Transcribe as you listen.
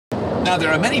Now,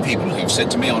 there are many people who've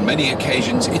said to me on many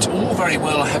occasions, it's all very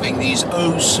well having these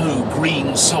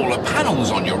oh-so-green solar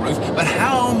panels on your roof, but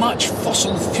how much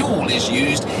fossil fuel is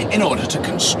used in order to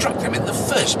construct them in the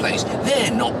first place? They're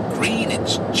not green,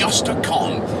 it's just a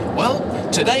con. Well,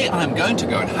 today I'm going to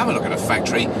go and have a look at a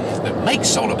factory that makes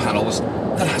solar panels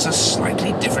that has a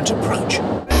slightly different approach.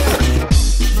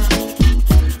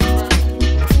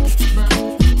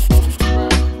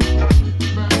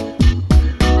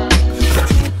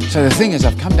 So the thing is,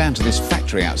 I've come down to this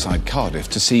factory outside Cardiff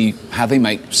to see how they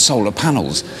make solar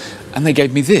panels, and they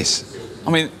gave me this. I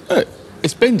mean, look,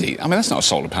 it's bendy. I mean, that's not a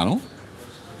solar panel.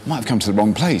 Might have come to the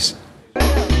wrong place.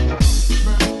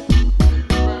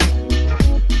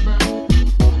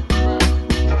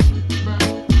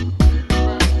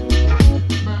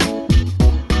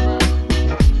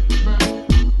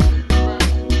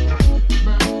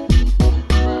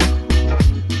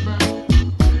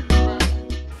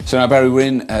 So now, Barry, we're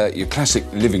in your classic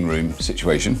living room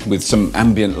situation with some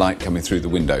ambient light coming through the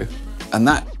window. And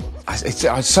that,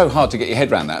 it's so hard to get your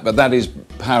head around that, but that is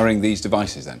powering these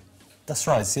devices then? That's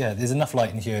right, yeah. There's enough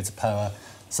light in here to power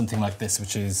something like this,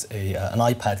 which is an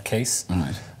iPad case.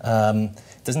 Right.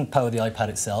 It doesn't power the iPad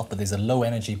itself, but there's a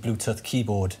low-energy Bluetooth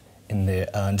keyboard in there,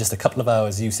 and just a couple of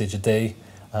hours usage a day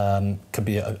can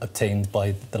be obtained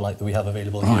by the light that we have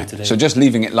available here today. So just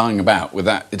leaving it lying about with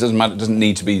that, it doesn't matter, it doesn't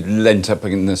need to be lent up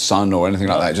in the sun or anything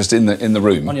like that, just in the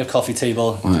room. On your coffee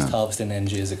table, just harvesting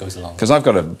energy as it goes along. Because I've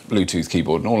got a Bluetooth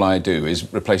keyboard and all I do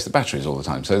is replace the batteries all the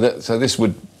time, so this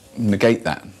would negate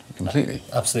that completely.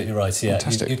 Absolutely right, yeah.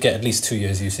 You'd get at least 2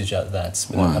 years usage out of that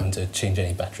without having to change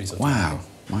any batteries. Wow.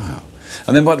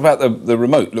 And then what about the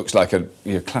remote? Looks like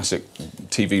your classic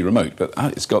TV remote, but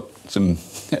it's got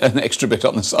an extra bit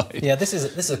on the side. Yeah, this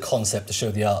is a concept to show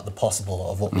the art, the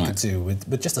possible of what we could do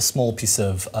with just a small piece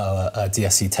of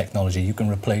DSC technology. You can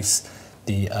replace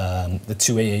the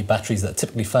 2 AA batteries that are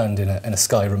typically found in a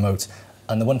Sky remote,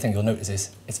 and the one thing you'll notice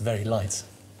is it's very light.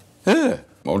 Yeah.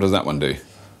 What does that one do?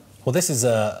 Well, this is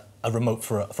a remote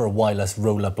for a wireless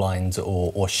roller blind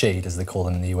or shade, as they call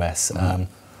them in the US.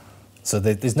 So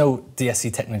there's no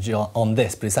DSC technology on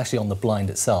this, but it's actually on the blind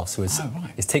itself. So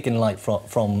it's taking light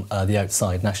from the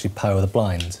outside and actually power the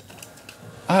blind.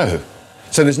 Oh,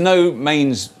 so there's no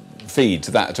mains feed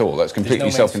to that at all? That's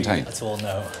completely self-contained? At all,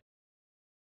 no.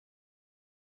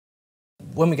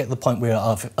 When we get to the point where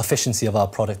our efficiency of our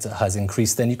product has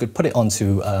increased, then you could put it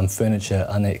onto furniture,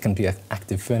 and it can be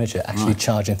active furniture, actually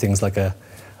charging things like a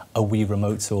Wii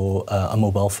remote or a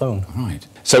mobile phone. Right.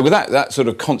 So with that sort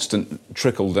of constant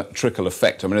trickle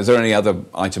effect, I mean, is there any other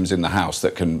items in the house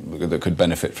that could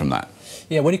benefit from that?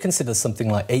 Yeah, when you consider something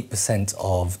like 8%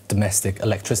 of domestic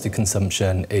electricity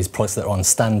consumption is products that are on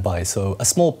standby, so a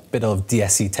small bit of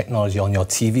DSC technology on your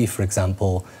TV, for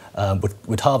example,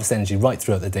 would harvest energy right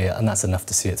throughout the day, and that's enough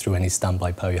to see it through any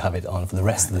standby power you have it on for the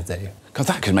rest of the day. God,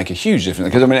 that could make a huge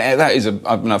difference, because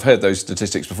I mean, I've heard those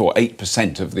statistics before.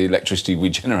 8% of the electricity we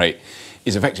generate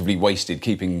is effectively wasted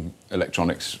keeping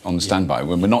electronics on standby.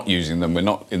 When we're not using them, we're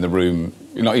not in the room,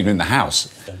 we're not even in the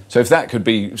house. So if that could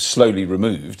be slowly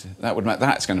removed,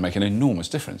 that's going to make an enormous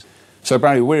difference. So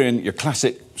Barry, we're in your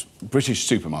classic British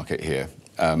supermarket here.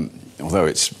 Although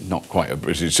it's not quite a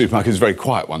British supermarket, it's a very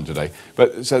quiet one today.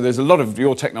 But so there's a lot of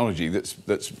your technology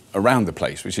that's around the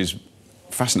place, which is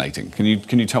fascinating. Can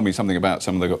you tell me something about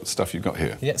some of the stuff you've got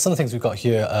here? Yeah, some of the things we've got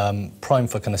here, prime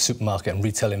for kind of supermarket and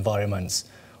retail environments.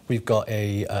 We've got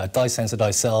a dye sensor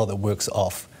dye cell that works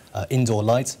off indoor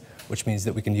light, which means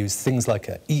that we can use things like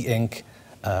e-ink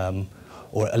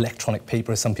or electronic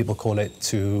paper, as some people call it,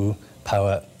 to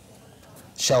power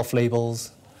shelf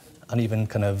labels and even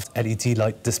kind of LED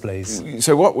light displays.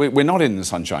 So we're not in the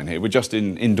sunshine here, we're just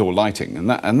in indoor lighting,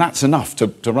 and that's enough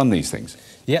to run these things?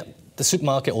 Yeah. The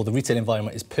supermarket or the retail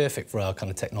environment is perfect for our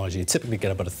kind of technology. You typically get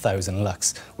about 1,000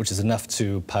 lux, which is enough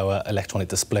to power electronic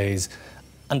displays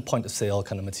and point-of-sale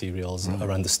kind of materials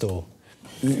around the store.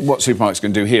 What supermarkets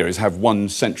can do here is have one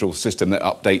central system that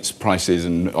updates prices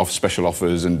and special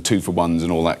offers and 2-for-1s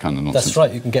and all that kind of nonsense. That's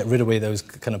right, you can get rid of those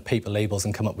kind of paper labels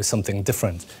and come up with something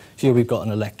different. Here we've got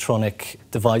an electronic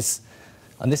device,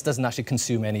 and this doesn't actually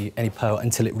consume any power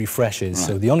until it refreshes. Right.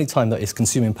 So the only time that it's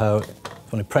consuming power,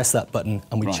 when we press that button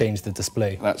and we change the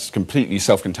display. That's completely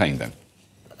self-contained then?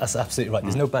 That's absolutely right.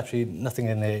 There's no battery, nothing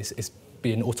in there. It's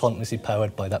being autonomously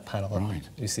powered by that panel. Right.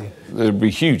 You see. There'd be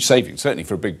huge savings, certainly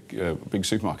for a big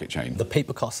supermarket chain. The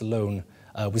paper cost alone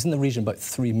was in the region about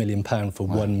 £3 million for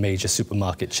one major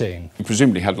supermarket chain. You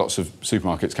presumably had lots of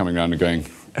supermarkets coming around and going,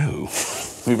 oh,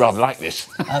 we rather like this.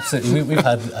 Absolutely. We've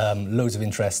had loads of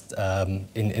interest in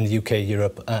the UK,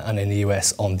 Europe and in the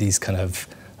US on these kind of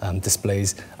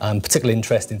displays. Particularly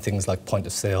interested in things like point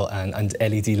of sale and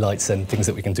LED lights and things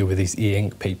that we can do with these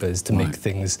e-ink papers to make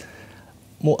things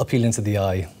more appealing to the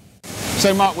eye.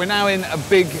 So, Mark, we're now in a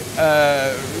big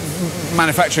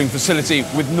manufacturing facility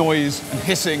with noise and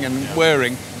hissing and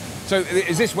whirring. So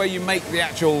is this where you make the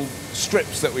actual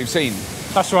strips that we've seen?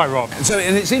 That's right, Rob.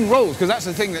 And it's in rolls, because that's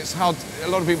the thing that's hard. A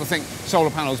lot of people think solar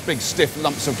panels, big, stiff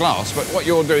lumps of glass, but what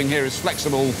you're doing here is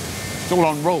flexible. It's all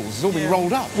on rolls. It's all being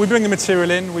rolled up. We bring the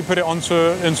material in, we put it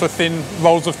onto thin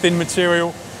rolls of thin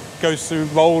material, goes through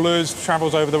rollers,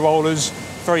 travels over the rollers,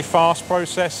 very fast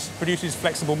process, produces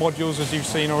flexible modules, as you've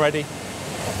seen already.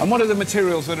 And what are the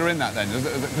materials that are in that then?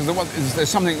 Because there's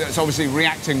something that's obviously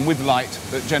reacting with light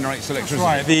that generates electricity.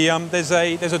 That's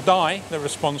right. There's a dye that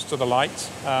responds to the light.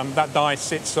 That dye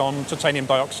sits on titanium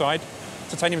dioxide.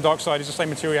 Titanium dioxide is the same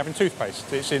material you have in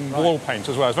toothpaste. It's in wall paint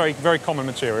as well. It's a very common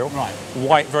material.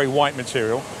 Right. Very white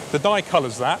material. The dye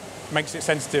colours that, makes it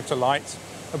sensitive to light,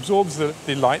 absorbs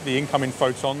the light, the incoming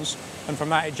photons, and from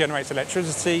that it generates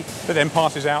electricity that then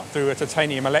passes out through a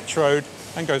titanium electrode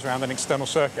and goes around an external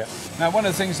circuit. Now, one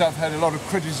of the things I've heard a lot of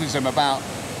criticism about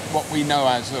what we know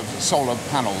as solar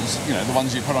panels, you know, the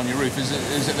ones you put on your roof,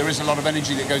 is that there is a lot of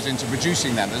energy that goes into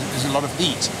producing them. There's a lot of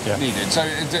heat needed. So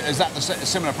is that a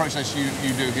similar process you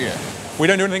do here? We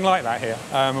don't do anything like that here.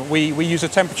 We use a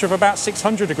temperature of about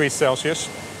 600 degrees Celsius,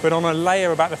 but on a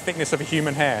layer about the thickness of a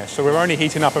human hair. So we're only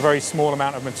heating up a very small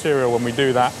amount of material when we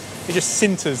do that. It just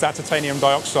sinters that titanium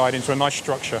dioxide into a nice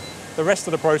structure. The rest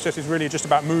of the process is really just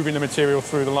about moving the material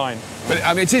through the line. But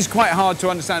I mean, it is quite hard to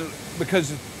understand,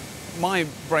 because my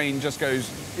brain just goes,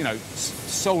 you know,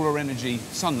 solar energy,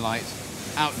 sunlight,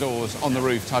 outdoors, on the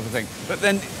roof type of thing.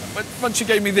 But once you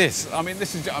gave me this, I mean,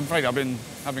 I'm afraid I've been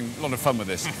having a lot of fun with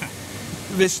this.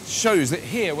 This shows that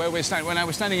here, where we're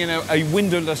standing in a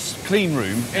windowless clean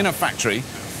room in a factory,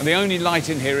 and the only light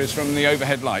in here is from the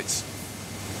overhead lights.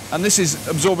 And this is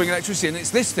absorbing electricity, and it's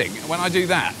this thing. When I do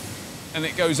that, and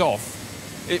it goes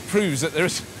off, it proves that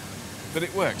that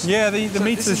it works. Yeah, the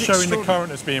meter's showing the current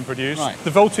that's being produced. Right.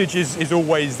 The voltage is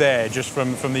always there, just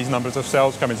from these numbers of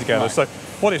cells coming together. Right. So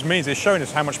what it means is showing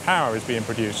us how much power is being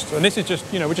produced. And this is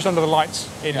just, you know, we're just under the lights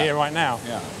in here right now.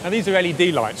 Yeah. And these are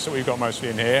LED lights that we've got mostly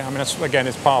in here. I mean, that's, again,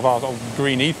 it's part of our old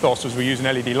green ethos as we're using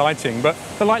LED lighting, but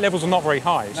the light levels are not very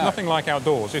high. It's nothing like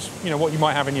outdoors. It's, you know, what you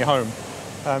might have in your home.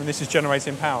 This is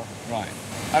generating power. Right.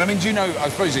 And I mean, do you know, I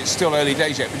suppose it's still early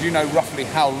days yet, but do you know roughly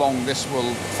how long this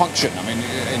will function? I mean,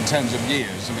 in terms of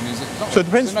years? I mean, is it not, so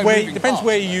it depends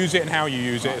where you use it and how you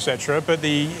use it, etc. But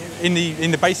in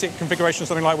the basic configuration,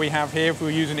 something like we have here, if we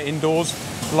were using it indoors,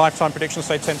 lifetime predictions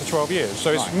say 10 to 12 years.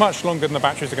 So it's much longer than the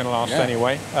batteries are going to last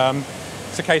anyway.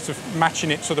 It's a case of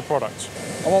matching it to the product.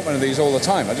 I want one of these all the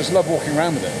time. I just love walking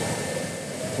around with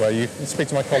it. Well, you can speak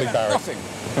to my colleague Barry. Nothing.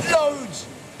 Loads.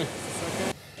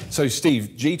 So,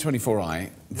 Steve, G24i,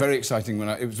 very exciting.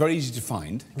 It was very easy to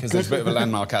find, because there's a bit of a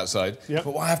landmark outside. But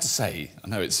what I have to say, I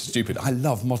know it's stupid, I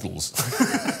love models.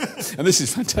 And this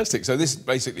is fantastic. So this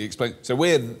basically explains... So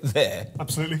we're there.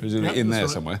 Absolutely. Presumably in there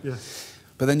somewhere. Yeah.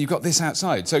 But then you've got this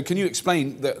outside. So can you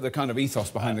explain the kind of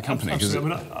ethos behind the company?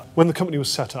 Absolutely. When the company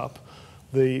was set up,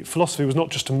 the philosophy was not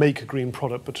just to make a green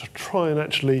product, but to try and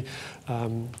actually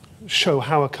show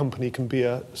how a company can be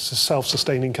a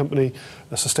self-sustaining company,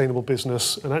 a sustainable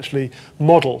business, and actually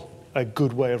model a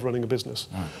good way of running a business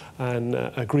and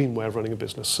a green way of running a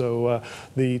business. So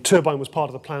the turbine was part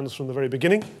of the plans from the very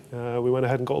beginning. We went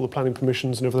ahead and got all the planning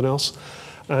permissions and everything else.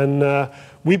 And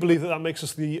we believe that that makes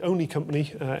us the only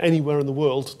company anywhere in the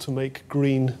world to make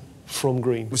green from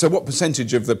green. So what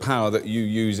percentage of the power that you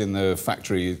use in the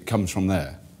factory comes from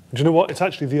there? Do you know what? It's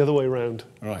actually the other way around.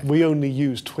 Right. We only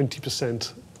use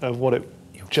 20% of what it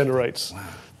generates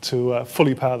to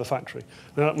fully power the factory.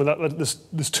 Now,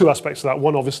 there's two aspects to that.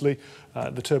 One, obviously,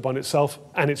 the turbine itself,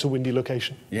 and it's a windy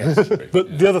location. Yes.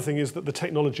 But the other thing is that the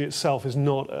technology itself is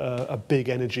not a big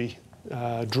energy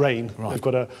drain. Right. They've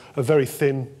got a very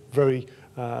thin, very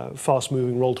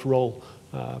fast-moving roll-to-roll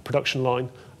production line,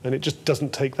 and it just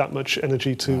doesn't take that much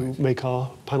energy to make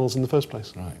our panels in the first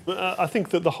place. Right. I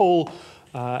think that the whole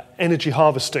energy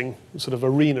harvesting sort of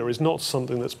arena is not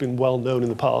something that's been well known in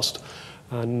the past.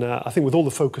 And I think with all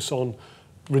the focus on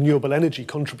renewable energy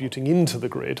contributing into the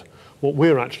grid, what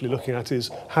we're actually looking at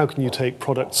is how can you take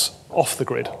products off the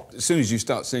grid? As soon as you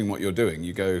start seeing what you're doing,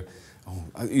 you go,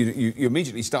 oh, you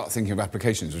immediately start thinking of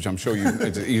applications, which I'm sure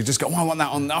you just go, oh, I want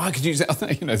that on, oh, I could use that on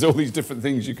that. You know, there's all these different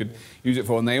things you could use it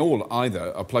for, and they all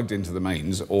either are plugged into the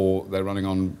mains or they're running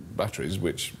on batteries,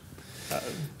 which...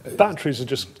 Batteries are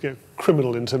just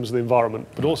criminal in terms of the environment,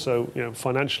 but also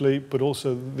financially, but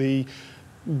also the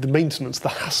the maintenance, the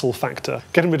hassle factor.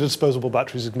 Getting rid of disposable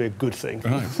batteries is going to be a good thing.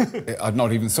 Right. I'd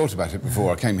not even thought about it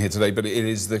before I came here today, but it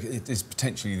is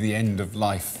potentially the end of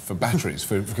life for batteries,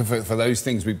 for those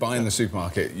things we buy in the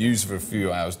supermarket, use for a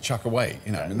few hours, chuck away.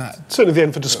 You know, I mean that. Certainly the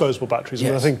end for disposable batteries. Yes.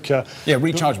 And I think yeah,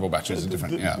 rechargeable batteries are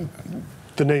different. Yeah.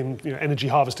 The name, energy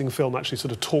harvesting film actually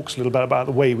sort of talks a little bit about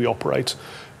the way we operate.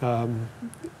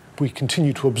 We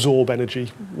continue to absorb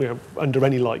energy, under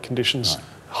any light conditions. Right.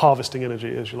 Harvesting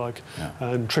energy, as you like,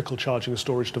 and trickle charging a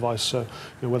storage device, so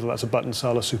whether that's a button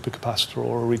cell, a supercapacitor,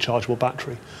 or a rechargeable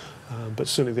battery. But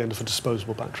certainly the end for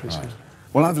disposable batteries. Right.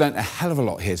 Well, I've learned a hell of a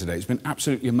lot here today. It's been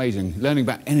absolutely amazing learning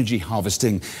about energy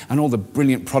harvesting and all the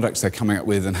brilliant products they're coming up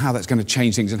with and how that's going to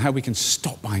change things and how we can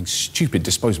stop buying stupid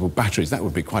disposable batteries. That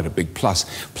would be quite a big plus.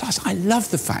 Plus, I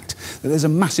love the fact that there's a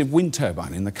massive wind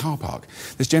turbine in the car park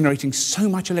that's generating so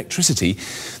much electricity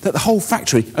that the whole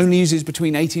factory only uses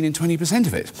between 18 and 20%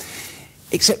 of it.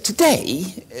 Except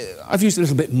today, I've used a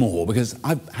little bit more because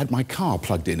I've had my car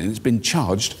plugged in and it's been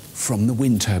charged from the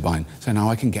wind turbine. So now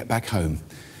I can get back home.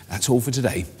 That's all for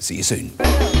today. See you soon.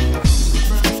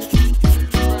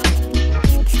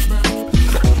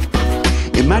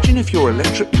 Imagine if your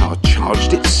electric car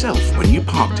charged itself when you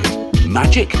parked it.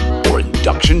 Magic or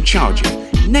induction charging?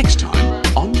 Next time